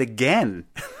I did it again.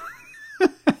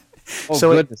 Oh,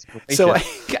 so goodness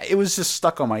gracious. it was just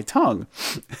stuck on my tongue.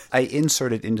 I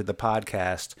inserted into the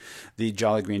podcast the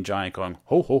Jolly Green Giant going,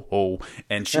 ho, ho, ho.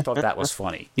 And she thought that was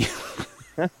funny.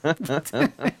 It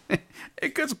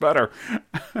gets better.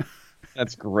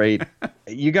 That's great.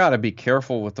 You got to be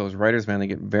careful with those writers, man. They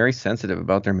get very sensitive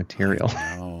about their material.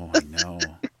 I know.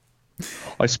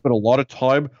 I spent a lot of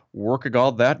time working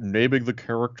on that, naming the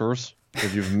characters,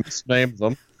 because you've misnamed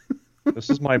them. This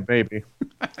is my baby.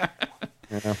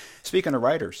 Yeah. Speaking of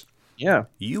writers, yeah,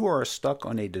 you are stuck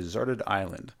on a deserted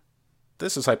island.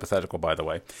 This is hypothetical, by the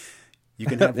way. You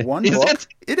can have one book.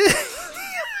 It is.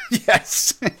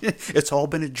 Yes. It's all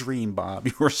been a dream, Bob.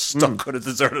 You were stuck on a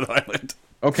deserted island.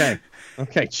 Okay.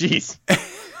 Jeez.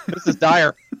 This is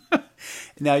dire.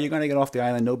 Now you're going to get off the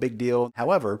island, no big deal.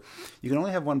 However, you can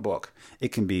only have one book.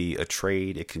 It can be a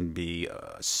trade. It can be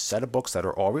a set of books that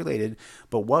are all related.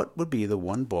 But what would be the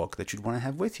one book that you'd want to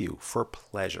have with you for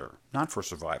pleasure, not for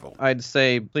survival? I'd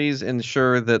say please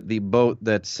ensure that the boat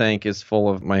that sank is full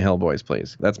of my Hellboys,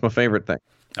 please. That's my favorite thing.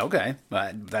 Okay.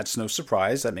 That's no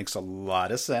surprise. That makes a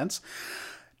lot of sense.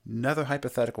 Another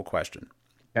hypothetical question.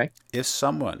 Okay. If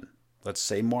someone, let's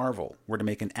say Marvel, were to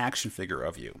make an action figure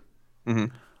of you,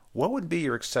 what would be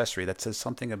your accessory that says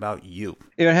something about you?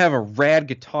 If I have a rad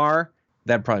guitar,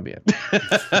 that'd probably be it.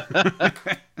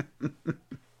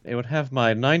 It would have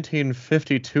my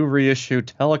 1952 reissue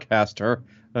Telecaster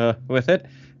with it,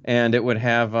 and it would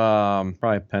have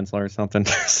probably a pencil or something.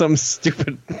 Some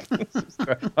stupid...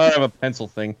 I'd have a pencil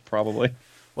thing, probably.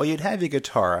 Well, you'd have your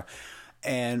guitar.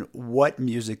 And what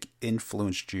music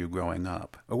influenced you growing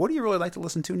up? Or what do you really like to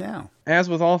listen to now? As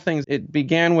with all things, it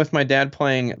began with my dad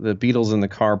playing the Beatles in the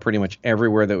car pretty much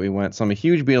everywhere that we went. So I'm a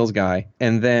huge Beatles guy.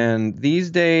 And then these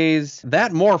days,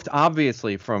 that morphed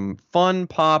obviously from fun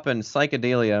pop and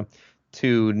psychedelia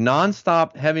to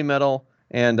nonstop heavy metal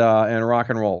and rock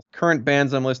and roll. Current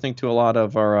bands I'm listening to a lot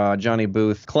of are Johnny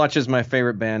Booth. Clutch is my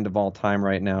favorite band of all time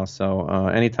right now. So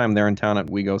anytime they're in town,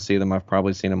 we go see them. I've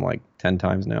probably seen them like 10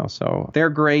 times now. So they're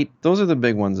great. Those are the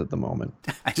big ones at the moment.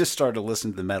 I just started to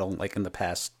listen to the metal like in the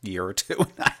past year or two.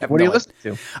 What do you listen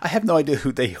to? I have no idea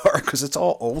who they are because it's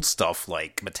all old stuff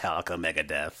like Metallica,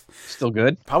 Megadeth. Still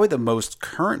good? Probably the most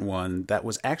current one that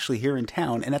was actually here in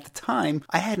town. And at the time,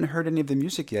 I hadn't heard any of the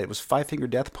music yet. It was Five Finger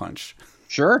Death Punch.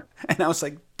 Sure. And I was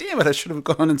like, damn it, I should have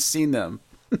gone and seen them.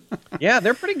 Yeah,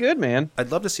 they're pretty good, man.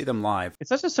 I'd love to see them live.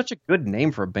 It's such a good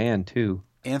name for a band, too.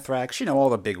 Anthrax, all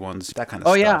the big ones, that kind of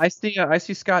stuff. Oh, yeah, I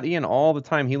see Scott Ian all the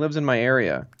time. He lives in my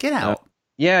area. Get out.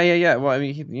 Yeah. Well, I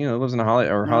mean, he lives in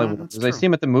Hollywood. I see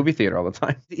him at the movie theater all the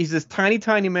time. He's this tiny,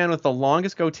 tiny man with the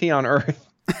longest goatee on earth.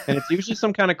 And it's usually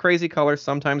some kind of crazy color,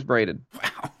 sometimes braided.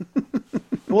 Wow.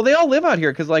 Well, they all live out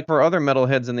here because, like, for other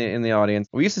metalheads in the audience,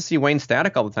 we used to see Wayne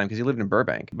Static all the time because he lived in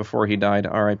Burbank before he died.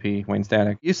 R.I.P. Wayne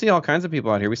Static. You see all kinds of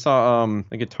people out here. We saw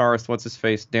the guitarist, what's his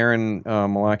face, Darren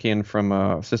Malakian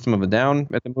from System of a Down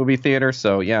at the movie theater.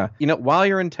 So yeah, while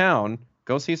you're in town,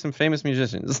 go see some famous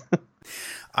musicians.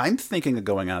 I'm thinking of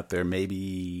going out there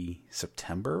maybe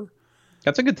September.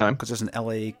 That's a good time because there's an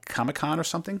LA Comic-Con or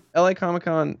something. LA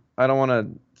Comic-Con. I don't want to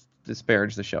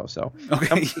disparage the show, so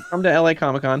okay. come to LA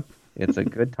Comic-Con. It's a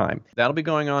good time. That'll be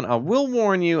going on. I will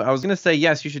warn you. I was going to say,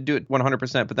 yes, you should do it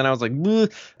 100%. But then I was like, bleh.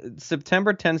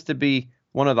 September tends to be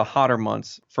one of the hotter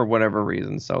months for whatever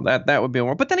reason. So that would be a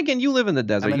warning. But then again, you live in the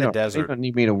desert. I'm in the desert. You don't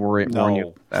need me to warn you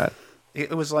about that.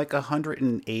 It was like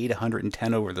 108,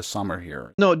 110 over the summer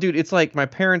here. No, dude, it's like my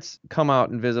parents come out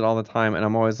and visit all the time. And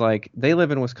I'm always like, they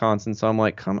live in Wisconsin. So I'm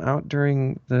like, come out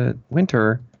during the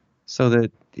winter so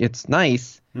that it's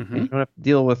nice. Mm-hmm. And you don't have to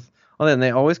deal with... Well, then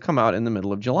they always come out in the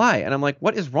middle of July. And I'm like,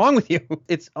 what is wrong with you?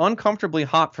 It's uncomfortably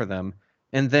hot for them.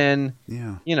 And then,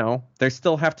 they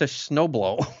still have to snow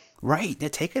blow. Right. They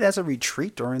take it as a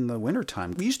retreat during the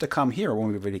wintertime. We used to come here when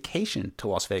we would vacation to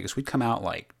Las Vegas. We'd come out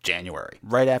like January,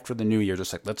 right after the New Year,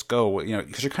 just like, let's go.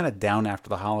 Because you're kind of down after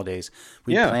the holidays.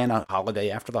 We plan a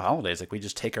holiday after the holidays. Like we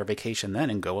just take our vacation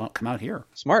then and come out here.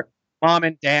 Smart. Mom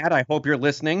and Dad, I hope you're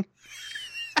listening.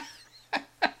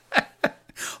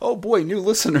 Oh boy, new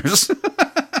listeners.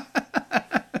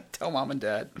 Tell Mom and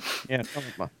Dad. Yeah, tell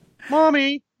Mom.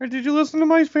 Mommy, did you listen to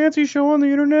my fancy show on the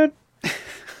internet?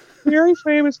 Very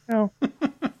famous now.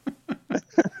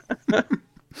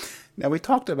 Now, we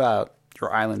talked about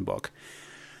your island book.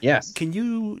 Yes. Can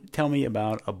you tell me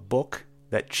about a book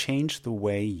that changed the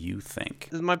way you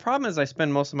think? My problem is I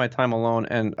spend most of my time alone,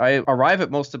 and I arrive at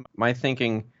most of my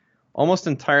thinking almost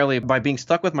entirely by being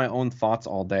stuck with my own thoughts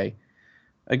all day.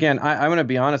 Again, I'm going to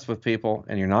be honest with people,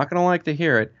 and you're not going to like to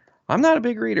hear it. I'm not a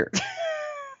big reader.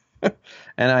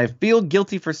 And I feel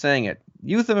guilty for saying it.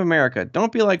 Youth of America,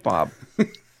 don't be like Bob.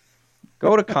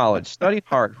 Go to college, study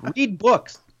hard, read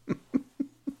books.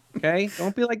 Okay?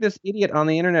 Don't be like this idiot on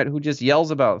the internet who just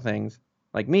yells about things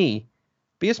like me.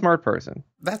 Be a smart person.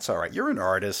 That's all right. You're an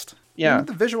artist. Yeah. You're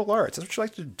the visual arts. That's what you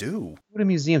like to do. Go to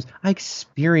museums. I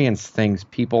experience things,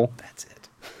 people. That's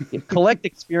it. Collect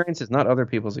experiences, not other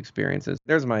people's experiences.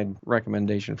 There's my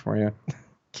recommendation for you.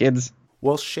 Kids.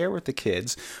 Well, share with the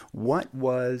kids, what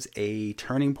was a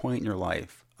turning point in your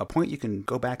life? A point you can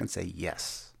go back and say,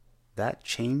 yes, that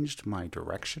changed my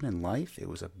direction in life. It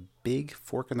was a big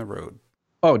fork in the road.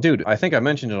 Oh, dude, I think I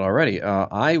mentioned it already.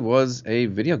 I was a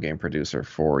video game producer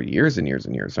for years and years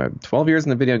and years. I had 12 years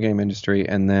in the video game industry,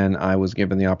 and then I was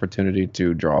given the opportunity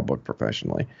to draw a book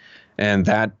professionally. And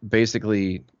that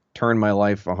basically turned my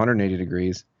life 180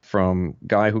 degrees, from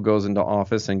guy who goes into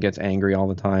office and gets angry all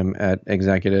the time at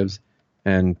executives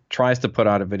and tries to put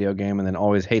out a video game and then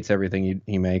always hates everything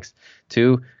he makes,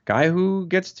 to guy who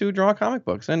gets to draw comic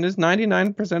books and is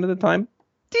 99% of the time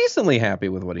decently happy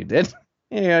with what he did.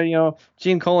 Yeah,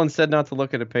 Gene Colan said not to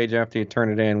look at a page after you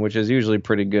turn it in, which is usually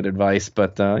pretty good advice.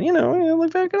 But, you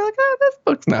look back and like, this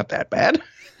book's not that bad.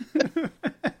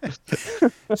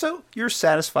 So you're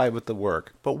satisfied with the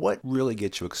work, but what really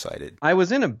gets you excited? I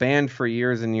was in a band for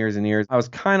years and years and years. I was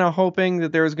kind of hoping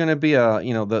that there was going to be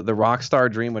the rock star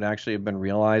dream would actually have been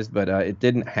realized, but it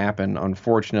didn't happen,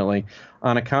 unfortunately,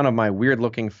 on account of my weird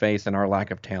looking face and our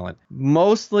lack of talent.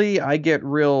 Mostly I get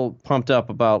real pumped up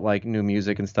about like new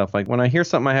music and stuff. Like when I hear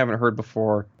something I haven't heard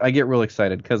before, I get real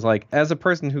excited because like as a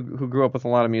person who grew up with a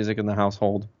lot of music in the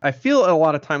household, I feel a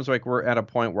lot of times like we're at a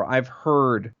point where I've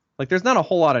heard like there's not a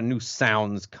whole lot of new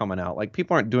sounds coming out. Like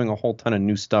people aren't doing a whole ton of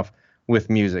new stuff with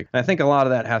music. I think a lot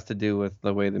of that has to do with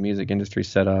the way the music industry is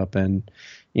set up and,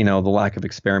 the lack of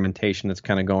experimentation that's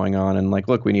kind of going on. And like,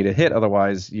 look, we need a hit.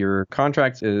 Otherwise, your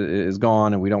contract is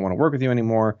gone and we don't want to work with you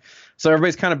anymore. So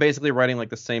everybody's kind of basically writing like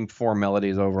the same 4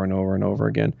 melodies over and over and over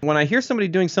again. When I hear somebody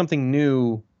doing something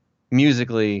new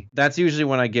musically, that's usually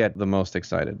when I get the most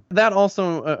excited. That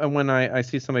also when I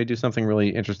see somebody do something really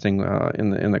interesting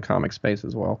in the comic space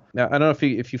as well. Now, I don't know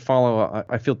if you follow.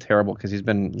 I feel terrible because he's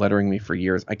been lettering me for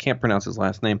years. I can't pronounce his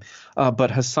last name,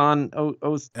 but Hassan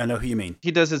I know who you mean. He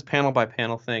does his panel by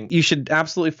panel thing. You should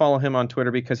absolutely follow him on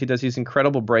Twitter because he does these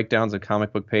incredible breakdowns of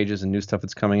comic book pages and new stuff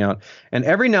that's coming out. And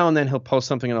every now and then he'll post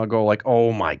something and I'll go like,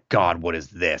 "Oh my God, what is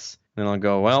this?" And I'll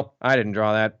go, "Well, I didn't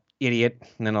draw that, idiot."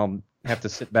 And then I'll have to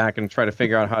sit back and try to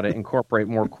figure out how to incorporate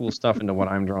more cool stuff into what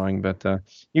I'm drawing. But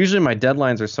usually my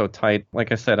deadlines are so tight.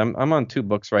 Like I said, I'm on 2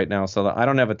 books right now, so that I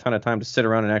don't have a ton of time to sit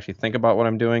around and actually think about what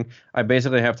I'm doing. I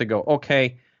basically have to go,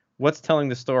 okay, what's telling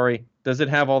the story? Does it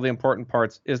have all the important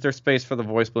parts? Is there space for the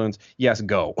voice balloons? Yes,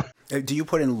 go. Do you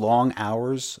put in long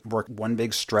hours, work one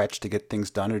big stretch to get things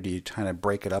done, or do you kind of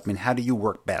break it up? I mean, how do you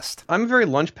work best? I'm very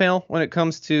lunch pail when it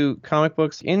comes to comic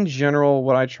books. In general,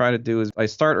 what I try to do is I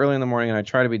start early in the morning and I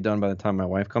try to be done by the time my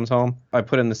wife comes home. I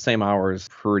put in the same hours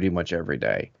pretty much every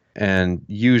day. And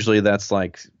usually that's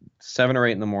like 7 or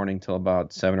 8 in the morning till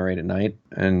about 7 or 8 at night.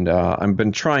 And I've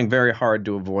been trying very hard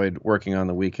to avoid working on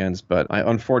the weekends, but I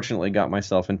unfortunately got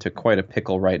myself into quite a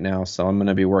pickle right now. So I'm going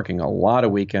to be working a lot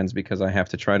of weekends because I have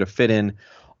to try to fit in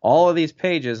all of these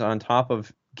pages on top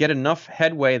of get enough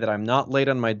headway that I'm not late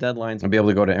on my deadlines and be able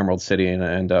to go to Emerald City and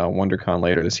WonderCon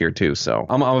later this year too. So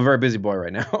I'm a very busy boy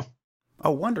right now.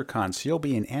 Oh, WonderCon, so you'll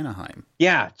be in Anaheim.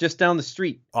 Yeah, just down the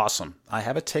street. Awesome. I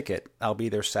have a ticket. I'll be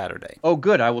there Saturday. Oh,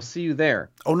 good. I will see you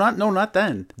there. Oh, not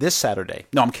then. This Saturday.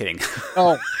 No, I'm kidding.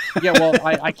 Oh, yeah, well,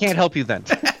 I can't help you then.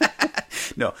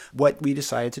 No, what we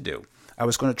decided to do, I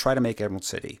was going to try to make Emerald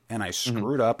City, and I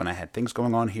screwed up, and I had things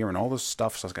going on here and all this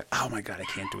stuff, so I was like, oh my God, I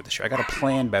can't do it this year. I got to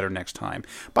plan better next time.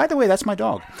 By the way, that's my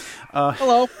dog.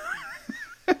 Hello.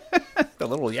 The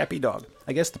little yappy dog.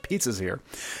 I guess the pizza's here.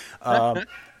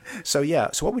 So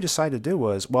what we decided to do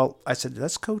was, I said,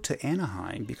 let's go to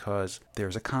Anaheim because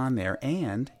there's a con there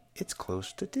and it's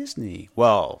close to Disney.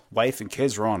 Well, wife and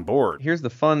kids are on board. Here's the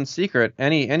fun secret.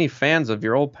 Any fans of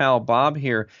your old pal Bob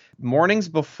here, mornings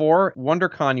before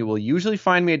WonderCon, you will usually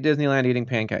find me at Disneyland eating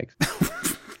pancakes.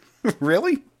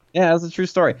 Really? Yeah, that's a true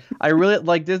story. I really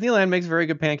like Disneyland makes very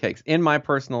good pancakes, in my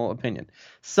personal opinion.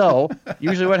 So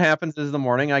usually what happens is the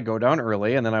morning I go down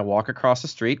early and then I walk across the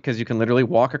street because you can literally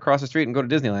walk across the street and go to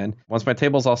Disneyland. Once my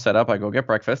table's all set up, I go get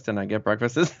breakfast and I get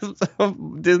breakfast of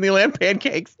Disneyland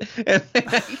pancakes. And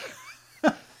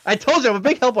I told you I'm a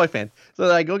big Hellboy fan.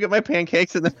 So I go get my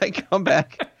pancakes and then I come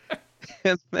back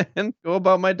and then go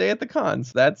about my day at the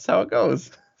cons. That's how it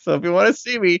goes. So if you want to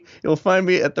see me, you'll find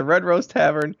me at the Red Rose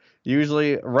Tavern,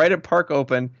 usually right at Park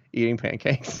Open, eating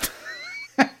pancakes.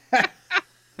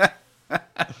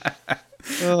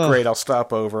 Great, I'll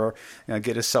stop over and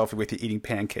get a selfie with you eating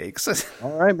pancakes.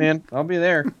 All right, man. I'll be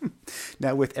there.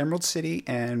 Now, with Emerald City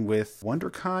and with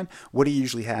WonderCon, what do you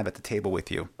usually have at the table with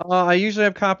you? I usually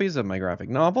have copies of my graphic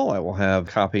novel. I will have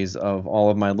copies of all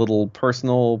of my little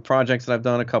personal projects that I've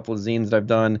done, a couple of zines that I've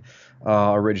done,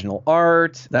 original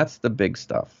art. That's the big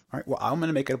stuff. All right, well, I'm going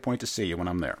to make it a point to see you when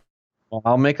I'm there. Well,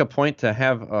 I'll make a point to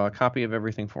have a copy of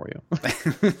everything for you.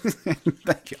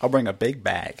 Thank you. I'll bring a big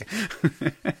bag.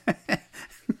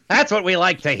 That's what we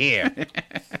like to hear.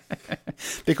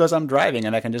 Because I'm driving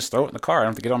and I can just throw it in the car. I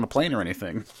don't have to get on the plane or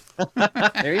anything.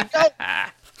 There you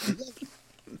go.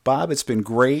 Bob, it's been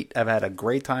great. I've had a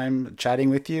great time chatting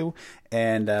with you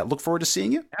and look forward to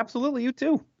seeing you. Absolutely, you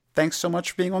too. Thanks so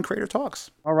much for being on Creator Talks.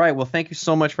 All right, well, thank you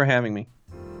so much for having me.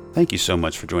 Thank you so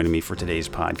much for joining me for today's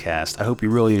podcast. I hope you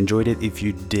really enjoyed it. If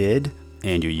you did,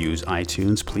 and you use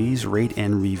iTunes, please rate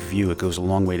and review. It goes a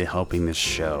long way to helping this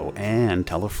show. And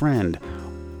tell a friend.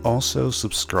 Also,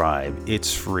 subscribe.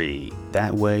 It's free.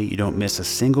 That way, you don't miss a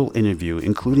single interview,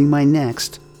 including my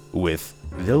next with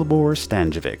Vilbor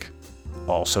Stanjevic,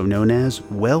 also known as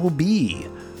Welby.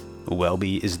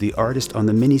 Welby is the artist on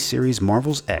the miniseries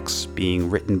Marvel's X, being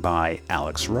written by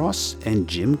Alex Ross and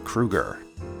Jim Kruger.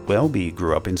 Welby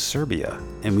grew up in Serbia,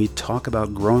 and we talk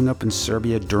about growing up in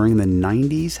Serbia during the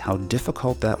 90s, how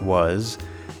difficult that was,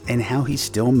 and how he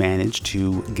still managed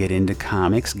to get into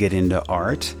comics, get into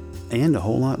art, and a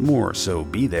whole lot more, so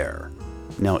be there.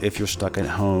 Now, if you're stuck at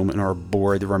home and are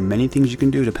bored, there are many things you can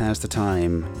do to pass the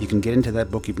time. You can get into that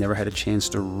book you've never had a chance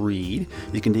to read.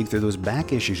 You can dig through those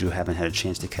back issues you haven't had a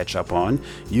chance to catch up on.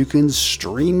 You can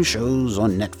stream shows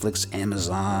on Netflix,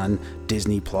 Amazon,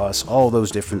 Disney Plus, all those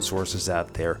different sources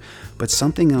out there. But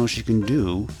something else you can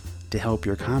do to help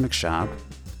your comic shop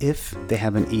if they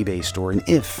have an eBay store and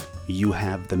if you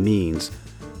have the means.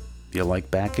 If you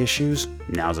like back issues,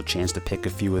 now's a chance to pick a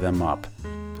few of them up.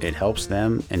 It helps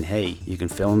them, and hey, you can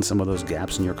fill in some of those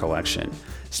gaps in your collection.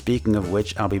 Speaking of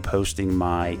which, I'll be posting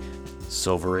my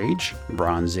Silver Age,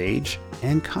 Bronze Age,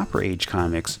 and Copper Age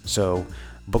comics. So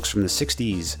books from the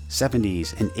 60s,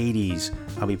 70s, and 80s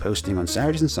I'll be posting on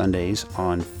Saturdays and Sundays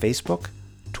on Facebook,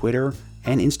 Twitter,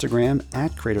 and Instagram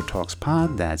at Creator Talks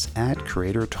Pod. That's at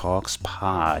Creator Talks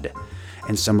Pod.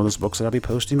 And some of those books that I'll be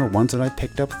posting are ones that I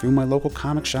picked up through my local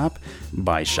comic shop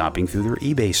by shopping through their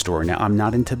eBay store. Now, I'm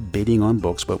not into bidding on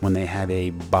books, but when they have a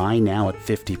buy now at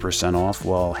 50% off,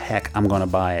 well, heck, I'm going to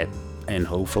buy it. And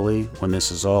hopefully, when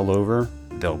this is all over,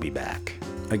 they'll be back.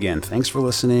 Again, thanks for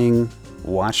listening.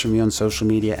 Watch for me on social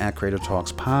media at Creator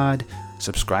Talks Pod.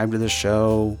 Subscribe to the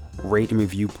show. Rate and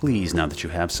review, please, now that you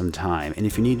have some time. And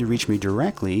if you need to reach me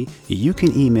directly, you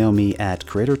can email me at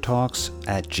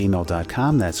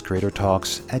creatortalks@gmail.com. That's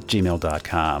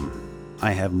creatortalks@gmail.com.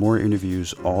 I have more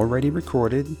interviews already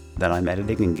recorded that I'm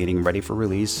editing and getting ready for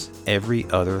release every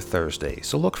other Thursday,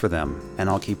 so look for them. And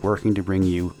I'll keep working to bring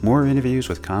you more interviews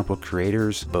with comic book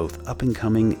creators, both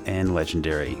up-and-coming and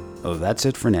legendary. Oh, that's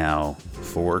it for now.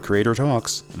 For Creator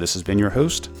Talks, this has been your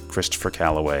host, Christopher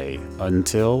Calloway.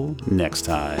 Until next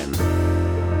time.